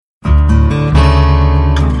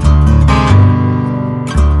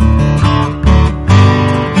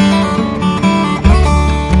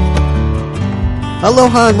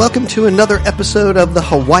Aloha and welcome to another episode of the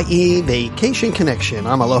Hawaii Vacation Connection.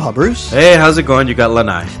 I'm Aloha Bruce. Hey, how's it going? You got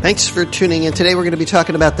Lanai. Thanks for tuning in. Today we're going to be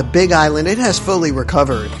talking about the Big Island. It has fully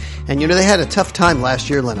recovered. And they had a tough time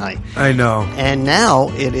last year, Lanai. I know. And now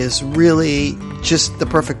it is really just the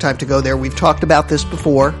perfect time to go there. We've talked about this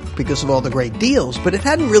before because of all the great deals, but it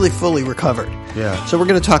hadn't really fully recovered. Yeah. So we're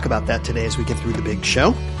going to talk about that today as we get through the big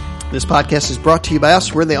show. This podcast is brought to you by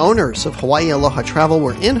us. We're the owners of Hawaii Aloha Travel.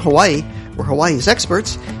 We're in Hawaii. We're Hawaii's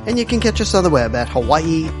experts, and you can catch us on the web at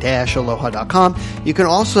hawaii-aloha.com. You can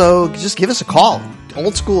also just give us a call.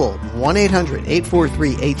 Old school,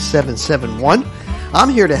 1-800-843-8771. I'm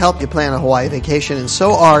here to help you plan a Hawaii vacation, and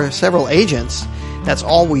so are several agents. That's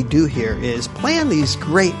all we do here is plan these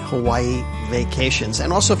great Hawaii vacations.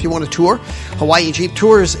 And also, if you want a tour, Hawaii Jeep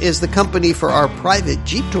Tours is the company for our private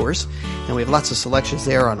Jeep tours. And we have lots of selections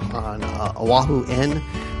there on Oahu and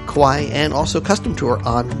Kauai, and also custom tour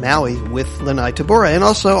on Maui with Lanai Tabura, and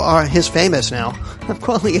also his famous now. I'm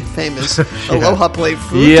calling it famous. Aloha Plate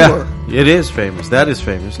Food Tour. It is famous. That is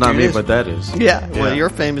famous. Not me, but that is. Yeah, well, you're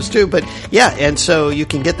famous too. But yeah, and so you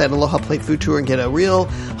can get that Aloha Plate Food Tour and get a real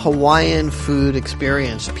Hawaiian food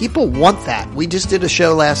experience. People want that. We just did a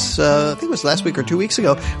show I think it was last week or 2 weeks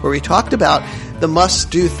ago, where we talked about the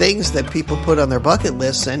must-do things that people put on their bucket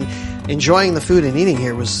lists, and enjoying the food and eating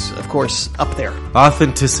here was, of course, up there.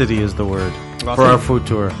 Authenticity is the word for our food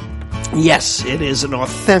tour. Yes, it is an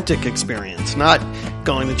authentic experience, not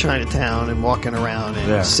going to Chinatown and walking around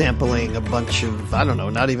and sampling a bunch of, I don't know,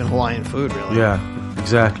 not even Hawaiian food, really. Yeah,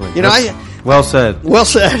 exactly. Well said. Well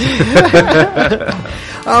said.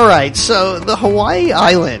 All right, so the Hawaii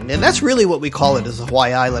Island, and that's really what we call it, is the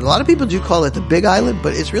Hawaii Island. A lot of people do call it the Big Island,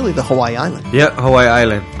 but it's really the Hawaii Island. Yeah, Hawaii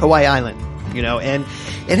Island. Hawaii Island, and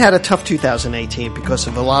it had a tough 2018 because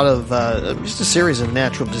of a lot of, just a series of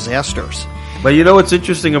natural disasters. But what's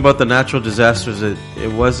interesting about the natural disasters,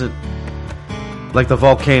 it wasn't like the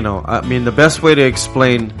volcano. I mean, the best way to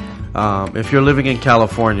explain, if you're living in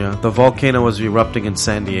California, the volcano was erupting in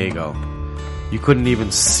San Diego. You couldn't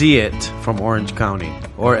even see it from Orange County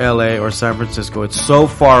or LA or San Francisco. It's so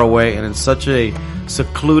far away and in such a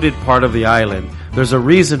secluded part of the island. There's a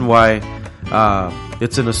reason why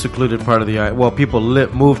it's in a secluded part of the island. Well, people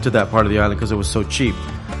moved to that part of the island because it was so cheap.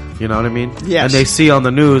 You know what I mean? Yes. And they see on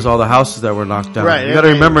the news all the houses that were knocked down. Right. You got to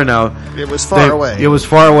remember now. It was far away. It was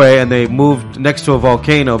far away, and they moved next to a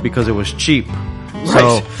volcano because it was cheap. Right.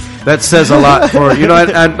 So that says a lot for, and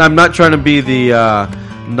I'm not trying to be the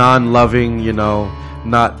non-loving,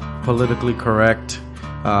 not politically correct,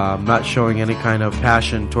 not showing any kind of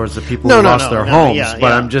passion towards the people who lost their homes.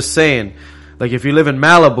 But I'm just saying, like, if you live in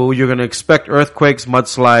Malibu, you're going to expect earthquakes,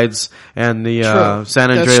 mudslides, and the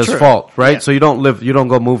San Andreas Fault, right? Yeah. So you don't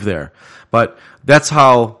go move there. But that's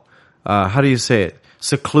how do you say it?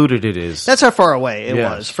 Secluded it is. That's how far away it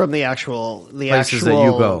was from the actual places that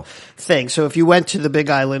you go thing. So if you went to the Big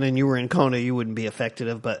Island and you were in Kona, you wouldn't be affected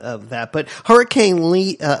of that. But Hurricane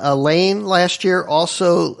Elaine last year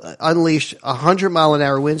also unleashed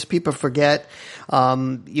 100-mile-an-hour winds. People forget.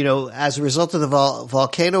 As a result of the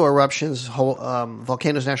volcano eruptions,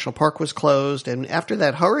 Volcanoes National Park was closed, and after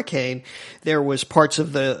that hurricane, there was parts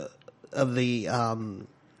of the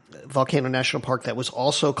Volcano National Park that was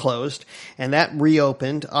also closed, and that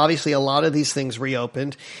reopened. Obviously, a lot of these things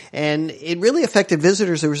reopened, and it really affected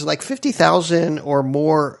visitors. There was like 50,000 or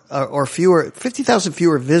more, or fewer, 50,000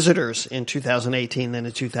 fewer visitors in 2018 than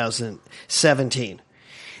in 2017.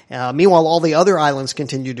 Meanwhile, all the other islands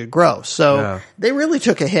continued to grow. So they really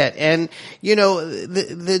took a hit. And,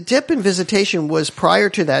 the dip in visitation was prior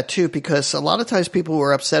to that, too, because a lot of times people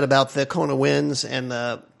were upset about the Kona winds and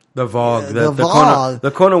the fog.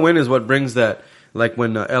 The Kona wind is what brings that, like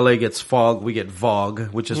when LA gets fog, we get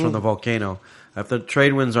VOG, which is from the volcano. If the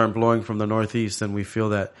trade winds aren't blowing from the northeast, then we feel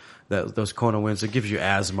that those Kona winds, it gives you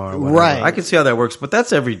asthma or whatever. Right. I can see how that works, but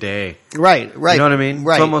that's every day. Right. You know what I mean?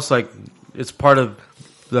 Right. It's almost like it's part of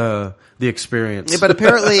the experience. Yeah, but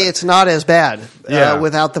apparently it's not as bad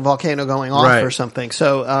without the volcano going off or something.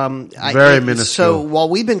 So very minuscule. So while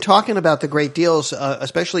we've been talking about the great deals,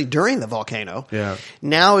 especially during the volcano,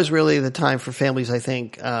 now is really the time for families, I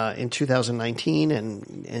think, in 2019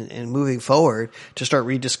 and moving forward to start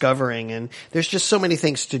rediscovering. And there's just so many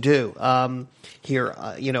things to do here,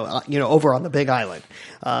 over on the Big Island,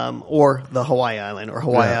 or the Hawaii Island or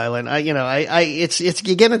Hawaii Island. You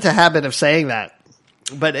get into the habit of saying that.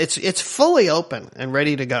 but it's fully open and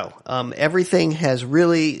ready to go. Everything has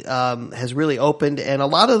really opened, and a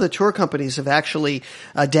lot of the tour companies have actually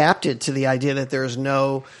adapted to the idea that there's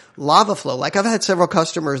no lava flow. Like I've had several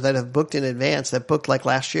customers that have booked in advance, that booked like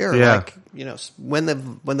last year, like when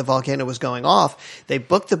the volcano was going off, they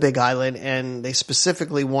booked the Big Island and they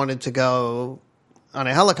specifically wanted to go on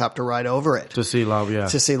a helicopter ride over it to see lava. Yeah,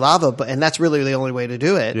 to see lava, and that's really the only way to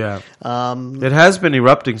do it. Yeah, it has been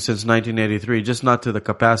erupting since 1983, just not to the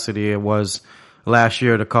capacity it was last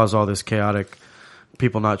year to cause all this chaotic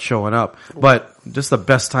people not showing up. But just the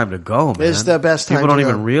best time to go, man. It's the best time. People don't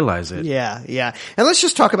even realize it. Yeah, yeah. And let's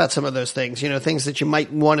just talk about some of those things, things that you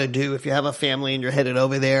might want to do if you have a family and you're headed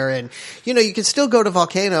over there. And, you can still go to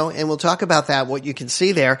Volcano, and we'll talk about that, what you can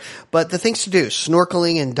see there. But the things to do,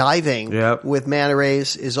 snorkeling and diving with manta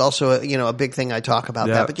rays is also, a big thing I talk about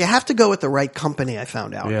that. But you have to go with the right company, I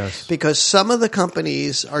found out. Yes. Because some of the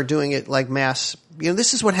companies are doing it like mass.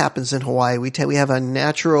 This is what happens in Hawaii. We have a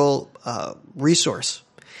natural resource,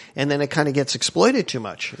 and then it kind of gets exploited too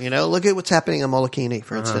much. Look at what's happening in Molokini,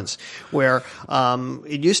 for instance, where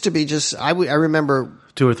it used to be just I remember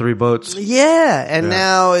 2 or 3 boats. Yeah, and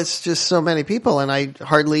now it's just so many people, and I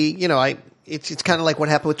hardly, it's kind of like what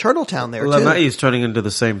happened with Turtletown there, Lanai is turning into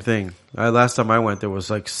the same thing. Last time I went, there was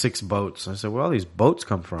like 6 boats. I said, where all these boats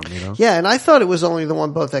come from, Yeah, and I thought it was only the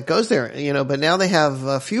one boat that goes there, but now they have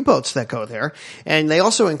a few boats that go there, and they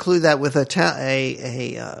also include that with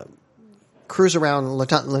a cruise around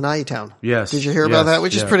Lanai town. Yes. Did you hear about that?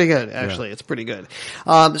 Which is pretty good, actually. Yeah. It's pretty good.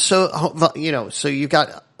 So you've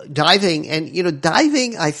got diving, and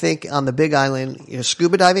diving, I think on the Big Island,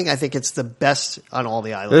 scuba diving, I think it's the best on all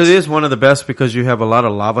the islands. It is one of the best because you have a lot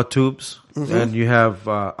of lava tubes and you have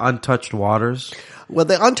untouched waters. Well,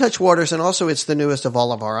 the untouched waters, and also it's the newest of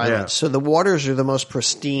all of our islands. Yeah. So the waters are the most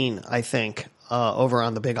pristine, I think, over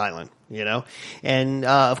on the Big Island. And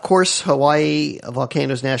of course, Hawaii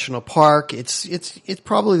Volcanoes National Park. It's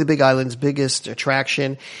probably the Big Island's biggest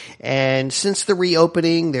attraction. And since the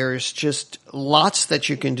reopening, there's just lots that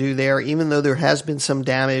you can do there, even though there has been some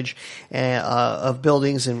damage of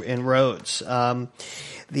buildings and roads.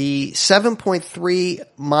 The 7.3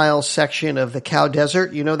 mile section of the Cow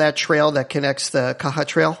Desert, that trail that connects the Kaha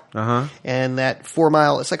Trail, and that 4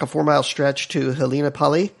 mile, it's like a 4 mile stretch to Helena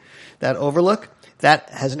Pali, that overlook.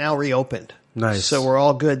 That has now reopened. Nice. So we're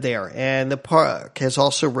all good there. And the park has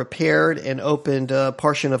also repaired and opened a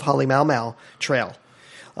portion of Halimaumau Trail.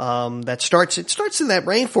 It starts in that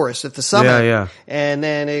rainforest at the summit. Yeah. And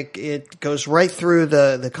then it goes right through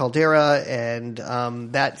the caldera, and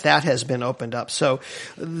that has been opened up. So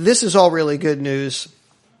this is all really good news.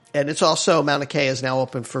 And it's also, Mauna Kea is now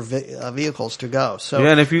open for vehicles to go. So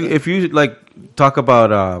yeah, and if you like talk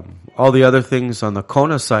about all the other things on the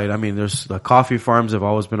Kona side, I mean, there's the coffee farms have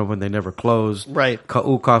always been open; they never closed. Right,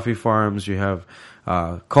 Ka'u coffee farms. You have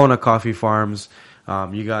Kona coffee farms.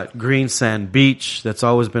 You got Green Sand Beach that's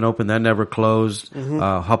always been open, that never closed.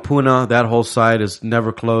 Hapuna, that whole side is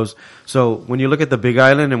never closed. So when you look at the Big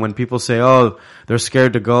Island and when people say, oh, they're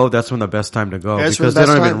scared to go, that's when the best time to go. Because they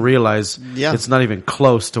don't even realize it's not even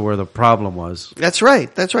close to where the problem was. That's right.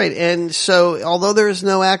 And so although there's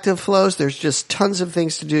no active flows, there's just tons of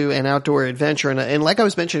things to do and outdoor adventure. And like I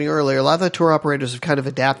was mentioning earlier, a lot of the tour operators have kind of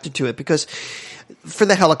adapted to it because for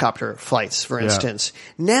the helicopter flights, for instance,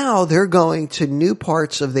 now they're going to new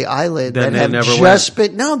parts of the island that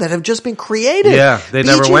have just been created. Yeah, they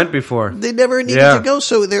never went before. They never needed to go,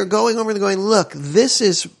 so they're going over and going, look, this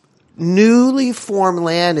is newly formed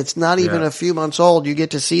land. It's not even a few months old. You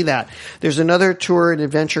get to see that. There's another tour and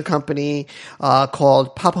adventure company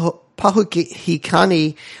called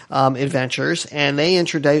Pahuhikani Adventures, and they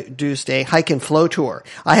introduced a hike and flow tour.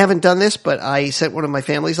 I haven't done this, but I sent one of my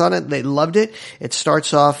families on it. They loved it. It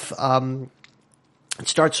starts off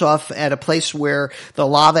at a place where the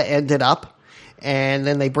lava ended up, and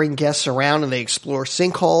then they bring guests around and they explore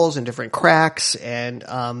sinkholes and different cracks, and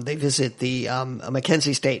they visit the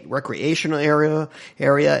Mackenzie State Recreational Area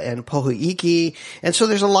and Pohuiki. And so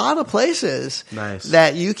there's a lot of places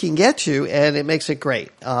that you can get to, and it makes it great.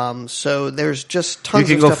 So there's just tons of stuff.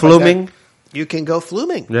 You can go fluming. Like that. You can go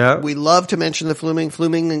fluming. Yeah. We love to mention the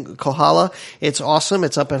fluming in Kohala. It's awesome.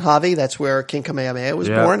 It's up in Hawaii. That's where King Kamehameha was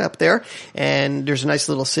born, up there. And there's a nice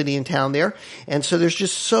little city in town there. And so there's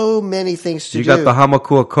just so many things to do. You got the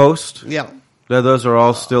Hamakua Coast. Yeah. Those are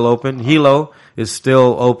all still open. Hilo is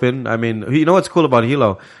still open. I mean, you know what's cool about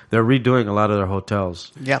Hilo? They're redoing a lot of their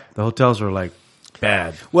hotels. Yeah. The hotels are like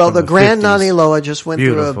bad. Well, from the Grand 50s. Nani Loa just went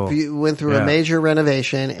Beautiful. through Yeah. a major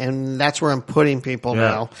renovation, and that's where I'm putting people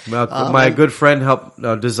now. Well, my good friend helped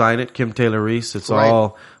design it, Kim Taylor Reese. It's Right.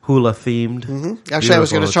 all hula themed. Actually, I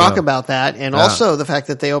was going to talk about that, and Yeah. also the fact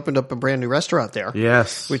that they opened up a brand new restaurant there.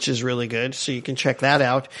 Yes. Which is really good, so you can check that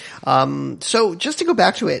out. So just to go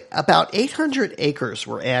back to it, about 800 acres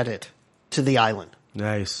were added to the island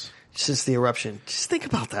Nice. since the eruption. Just think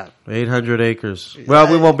about that. 800 acres. Well,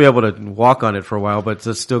 we won't be able to walk on it for a while, but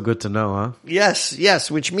it's still good to know, huh? Yes,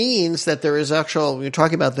 which means that there is actual, when you're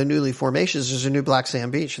talking about the newly formations, there's a new black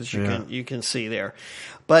sand beach that you can see there.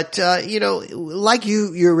 But, like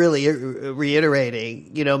you're really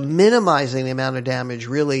reiterating, minimizing the amount of damage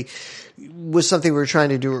really was something we were trying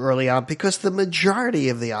to do early on because the majority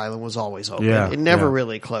of the island was always open. Yeah, It never yeah.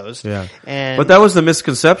 really closed. Yeah. And But that was the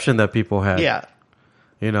misconception that people had. yeah.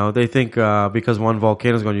 They think because one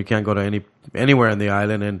volcano is going, you can't go to anywhere in the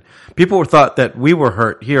island. And people thought that we were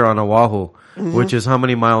hurt here on Oahu, which is how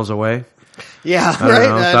many miles away? Yeah, I don't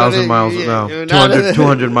know, 1,000 miles, no,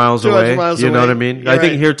 200 miles away. You know what I mean? You're I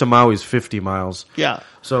think right. here to Maui is 50 miles. Yeah.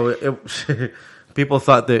 So people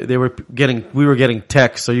thought that we were getting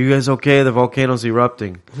texts. Are you guys okay? The volcano's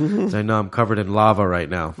erupting. I know I'm covered in lava right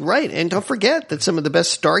now. Right, and don't forget that some of the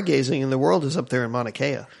best stargazing in the world is up there in Mauna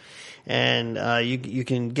Kea. And you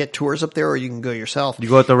can get tours up there or you can go yourself. You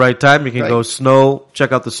go at the right time, you can Right. go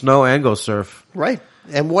check out the snow and go surf. Right.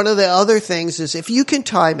 And one of the other things is if you can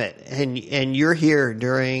time it and you're here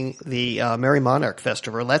during the Merry Monarch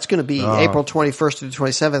Festival, that's going to be April 21st to the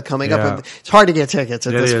 27th coming Yeah. up. It's hard to get tickets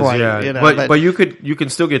at this point. Yeah. But But you can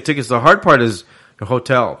still get tickets. The hard part is the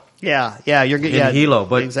hotel you're in Hilo.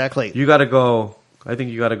 But exactly. you got to go. I think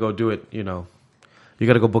you got to go do it. You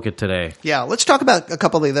got to go book it today. Yeah, let's talk about a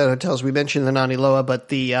couple of the other hotels. We mentioned the Nani Loa, but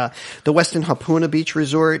the Westin Hapuna Beach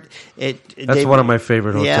Resort. That's one of my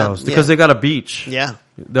favorite hotels because they got a beach. Yeah.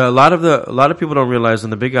 A lot of people don't realize on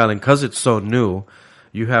the Big Island because it's so new,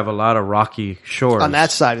 you have a lot of rocky shores On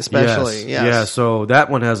that side especially, yes. Yeah, so that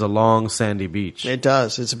one has a long sandy beach. It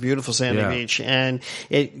does. It's a beautiful sandy beach, and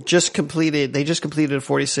they just completed a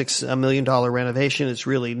 $46 million renovation. It's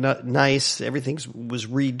really nice. Everything was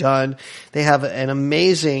redone. They have an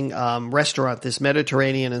amazing restaurant, this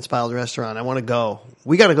Mediterranean-inspired restaurant. I want to go.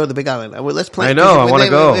 We got to go to the Big Island. Let's plan. I know. I want to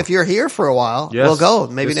go. If you're here for a while, Yes. we'll go.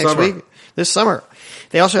 Maybe This next summer. week. This summer.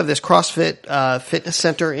 They also have this CrossFit fitness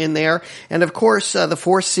center in there. And, of course, the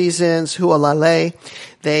Four Seasons, Hualalai,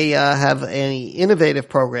 they have an innovative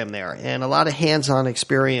program there and a lot of hands-on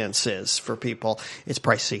experiences for people. It's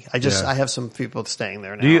pricey. I have some people staying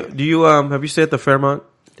there now. Do you have you stayed at the Fairmont?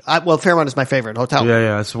 Fairmont is my favorite hotel.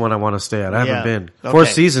 Yeah, that's the one I want to stay at. I haven't Yeah. been. Okay. Four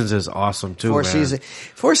Seasons is awesome too, Four man.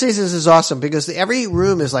 Seasons is awesome because every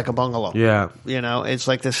room is like a bungalow. Yeah. It's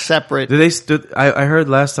like this separate. I heard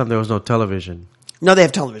last time there was no television. No, they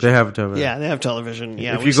have television. They have television. Yeah, they have television.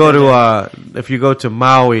 Yeah. If you go to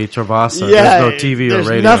Maui, Travasa, Yeah, there's no TV or there's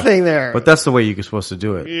radio. nothing there. But that's the way you're supposed to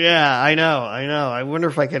do it. Yeah, I know. I wonder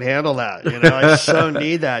if I could handle that. I so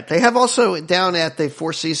need that. They have also down at the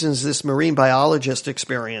Four Seasons this marine biologist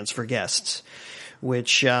experience for guests,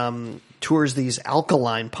 which tours these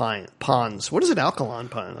alkaline ponds. What is an alkaline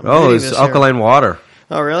pond? It's alkaline water.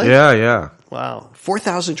 Oh, really? Yeah. Wow.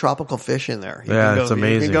 4,000 tropical fish in there. It's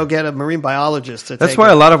amazing. You can go get a marine biologist to That's take why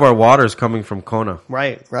it. a lot of our water is coming from Kona.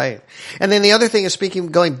 Right. And then the other thing is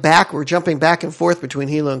we're jumping back and forth between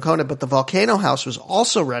Hilo and Kona, but the Volcano House was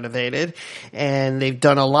also renovated and they've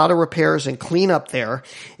done a lot of repairs and cleanup there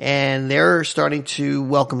and they're starting to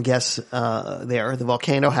welcome guests, there, the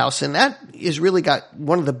Volcano House. And that is really got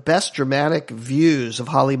one of the best dramatic views of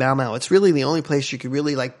Halemaumau. It's really the only place you could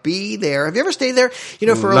really be there. Have you ever stayed there?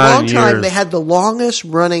 For a long time, they had the longest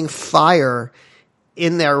running fire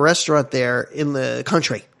in their restaurant there in the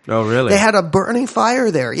country. Oh, really? They had a burning fire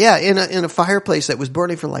there. Yeah, in a fireplace that was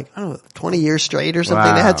burning for 20 years straight or something.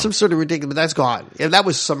 Wow. They had some sort of ridiculous, but that's gone. Yeah, that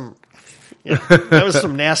was some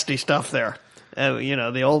nasty stuff there.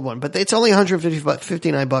 The old one, but it's only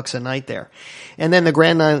 $159 a night there. And then the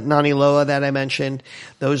Grand Nani Loa that I mentioned,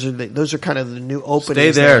 those are kind of the new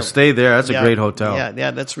openings. Stay there. That's a great hotel.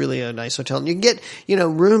 Yeah, that's really a nice hotel. And you can get,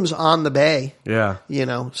 rooms on the bay. Yeah.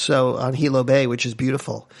 So on Hilo Bay, which is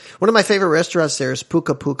beautiful. One of my favorite restaurants there is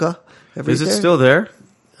Puka Puka. Is it still there?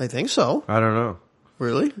 I think so. I don't know.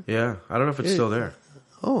 Really? Yeah. I don't know if it's still there.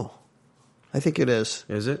 Oh, I think it is.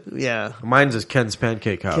 Is it? Yeah. Mine's is Ken's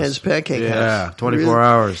Pancake House. Ken's Pancake House. Yeah, 24 Really?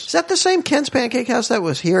 hours. Is that the same Ken's Pancake House that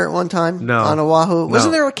was here at one time? No. On Oahu? No.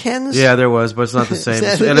 Wasn't there a Ken's? Yeah, there was, but it's not the same.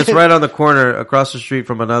 that- And it's right on the corner across the street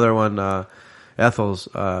from another one, Ethel's.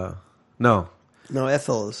 No. No,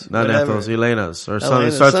 Ethel's. Not whatever. Ethel's, Elena's. Or something. It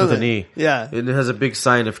Elena's, starts with an something. E. Yeah. It has a big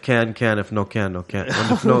sign if can, if no can, no can.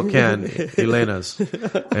 And if no can, Elena's.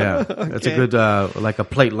 Yeah. It's a good, like a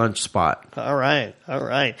plate lunch spot. All right.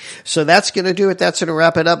 So that's going to do it. That's going to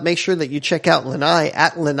wrap it up. Make sure that you check out Lanai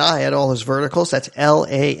at all his verticals. That's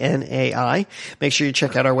LANAI. Make sure you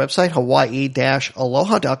check out our website,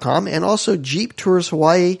 Hawaii-Aloha.com, and also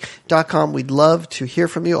JeepToursHawaii.com. We'd love to hear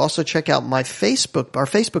from you. Also check out our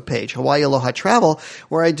Facebook page, Hawaii Aloha Travel,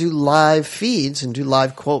 where I do live feeds and do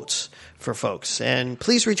live quotes for folks. And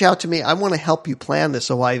please reach out to me. I want to help you plan this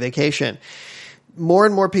Hawaii vacation. More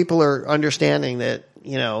and more people are understanding that,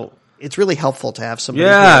 it's really helpful to have somebody.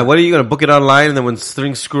 Yeah, here. what are you going to book it online, and then when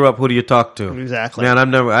things screw up, who do you talk to? Exactly.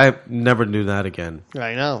 Man, I never do that again.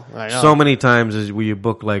 I know. So many times is where you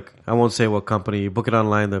book, like, I won't say what company, you book it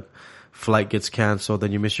online, the flight gets canceled,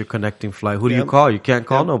 then you miss your connecting flight. Who do you call? You can't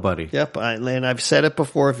call nobody. Yep. And I've said it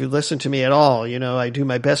before. If you listen to me at all, I do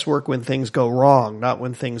my best work when things go wrong, not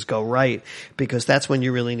when things go right, because that's when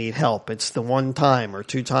you really need help. It's the one time or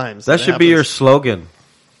two times. That should be your slogan.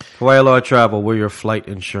 Hawaii Aloha Travel, we're your flight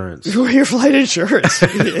insurance. We're your flight insurance.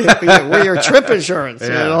 We're your trip insurance.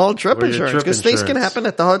 Yeah. The whole trip insurance. Because things can happen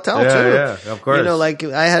at the hotel, too. Yeah, of course. Like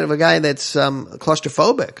I had a guy that's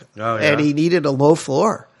claustrophobic. Oh, yeah. And he needed a low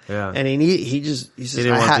floor. Yeah. And he says,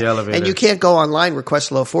 didn't want the elevator. And you can't go online,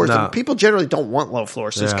 request low floors. No. People generally don't want low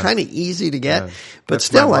floors, so it's kind of easy to get. Yeah. But That's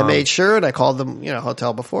still, my I mom. made sure, and I called them,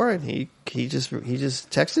 hotel before, and he just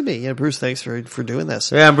texted me, Bruce, thanks for doing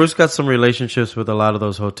this. Yeah, and Bruce got some relationships with a lot of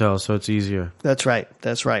those hotels, so it's easier. That's right.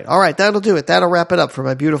 All right, that'll do it. That'll wrap it up for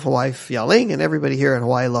my beautiful wife, Yaling, and everybody here at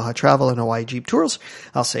Hawaii Aloha Travel and Hawaii Jeep Tours.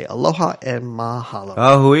 I'll say aloha and mahalo.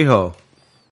 Ahuiho.